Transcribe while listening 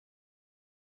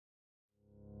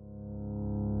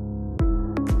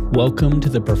Welcome to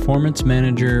the Performance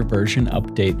Manager version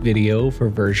update video for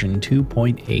version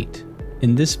 2.8.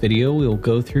 In this video, we'll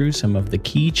go through some of the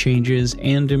key changes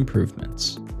and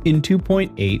improvements. In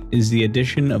 2.8 is the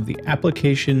addition of the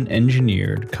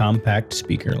application-engineered compact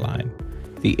speaker line.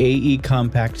 The AE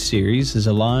Compact Series is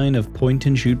a line of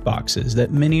point-and-shoot boxes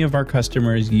that many of our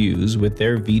customers use with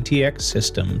their VTX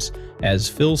systems as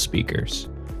fill speakers.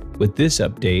 With this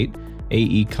update,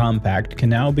 AE Compact can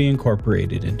now be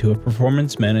incorporated into a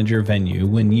Performance Manager venue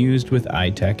when used with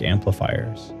iTech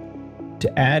amplifiers.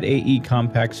 To add AE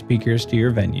Compact speakers to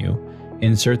your venue,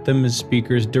 insert them as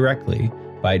speakers directly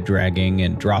by dragging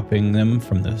and dropping them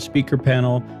from the speaker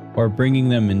panel or bringing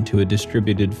them into a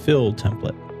distributed fill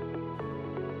template.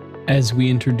 As we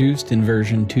introduced in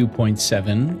version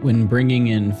 2.7, when bringing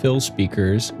in fill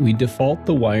speakers, we default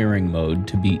the wiring mode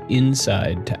to be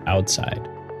inside to outside.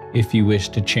 If you wish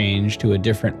to change to a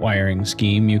different wiring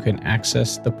scheme, you can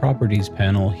access the Properties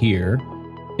panel here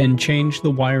and change the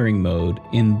wiring mode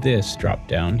in this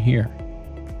drop-down here.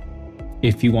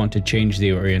 If you want to change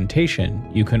the orientation,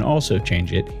 you can also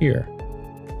change it here.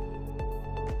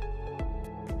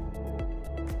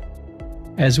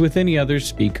 As with any other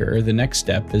speaker, the next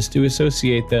step is to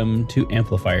associate them to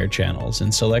amplifier channels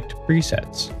and select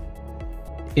presets.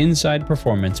 Inside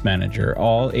Performance Manager,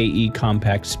 all AE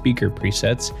Compact speaker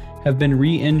presets have been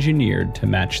re-engineered to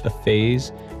match the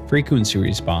phase, frequency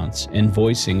response, and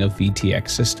voicing of VTX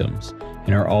systems,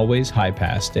 and are always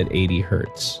high-passed at 80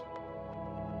 Hz.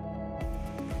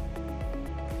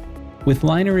 With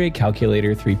Line Array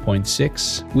Calculator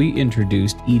 3.6, we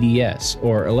introduced EDAs,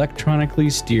 or Electronically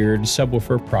Steered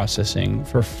Subwoofer Processing,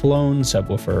 for flown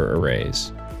subwoofer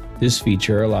arrays. This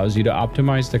feature allows you to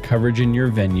optimize the coverage in your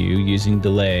venue using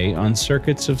delay on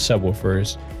circuits of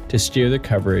subwoofers to steer the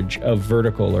coverage of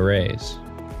vertical arrays.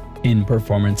 In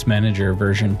Performance Manager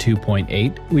version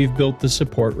 2.8, we've built the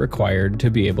support required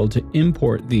to be able to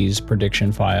import these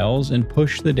prediction files and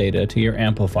push the data to your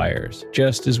amplifiers,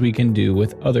 just as we can do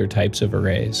with other types of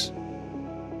arrays.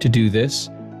 To do this,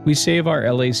 we save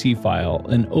our LAC file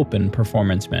and open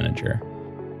Performance Manager.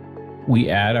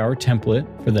 We add our template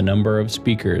for the number of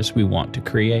speakers we want to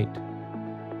create.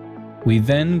 We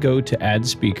then go to Add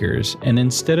Speakers, and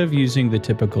instead of using the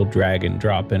typical drag and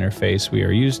drop interface we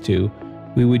are used to,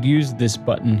 we would use this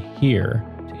button here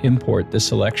to import the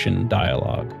selection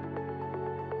dialog.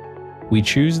 We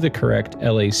choose the correct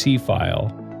LAC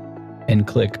file and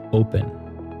click Open.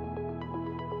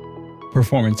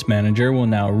 Performance Manager will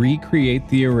now recreate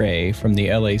the array from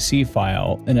the LAC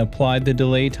file and apply the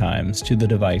delay times to the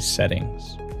device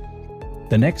settings.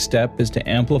 The next step is to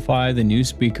amplify the new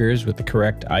speakers with the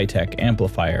correct iTech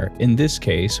amplifier. In this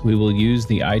case, we will use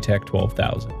the iTech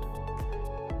 12000.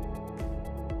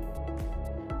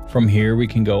 From here, we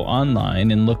can go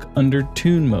online and look under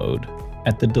Tune Mode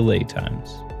at the delay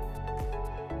times.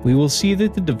 We will see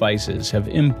that the devices have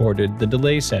imported the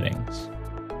delay settings.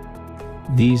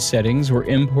 These settings were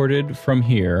imported from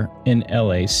here in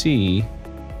LAC,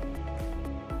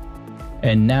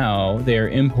 and now they are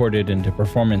imported into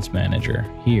Performance Manager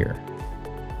here.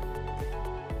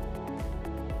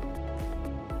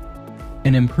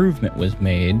 An improvement was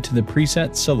made to the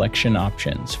preset selection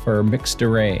options for mixed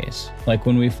arrays, like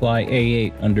when we fly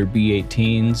A8 under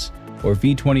B18s or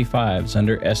V25s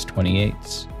under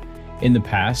S28s. In the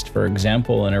past, for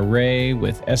example, an array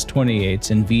with S28s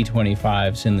and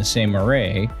V25s in the same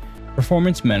array,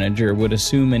 Performance Manager would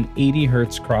assume an 80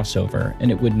 Hz crossover and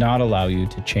it would not allow you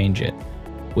to change it.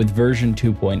 With version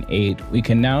 2.8, we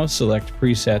can now select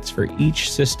presets for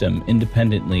each system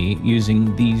independently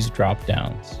using these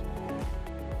drop-downs.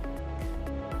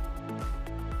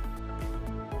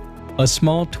 A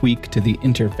small tweak to the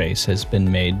interface has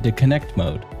been made to Connect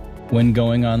Mode. When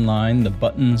going online, the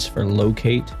buttons for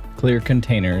Locate, Clear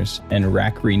Containers, and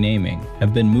Rack Renaming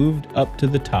have been moved up to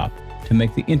the top to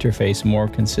make the interface more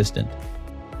consistent.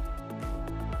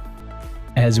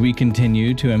 As we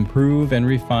continue to improve and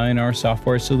refine our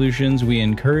software solutions, we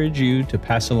encourage you to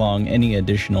pass along any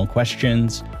additional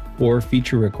questions or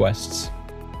feature requests.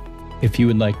 If you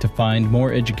would like to find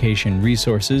more education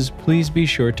resources, please be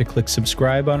sure to click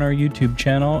subscribe on our YouTube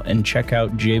channel and check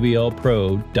out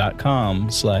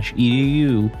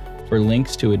jblpro.com/edu for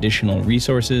links to additional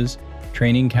resources,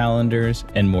 training calendars,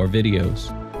 and more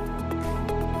videos.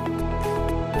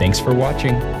 Thanks for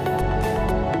watching.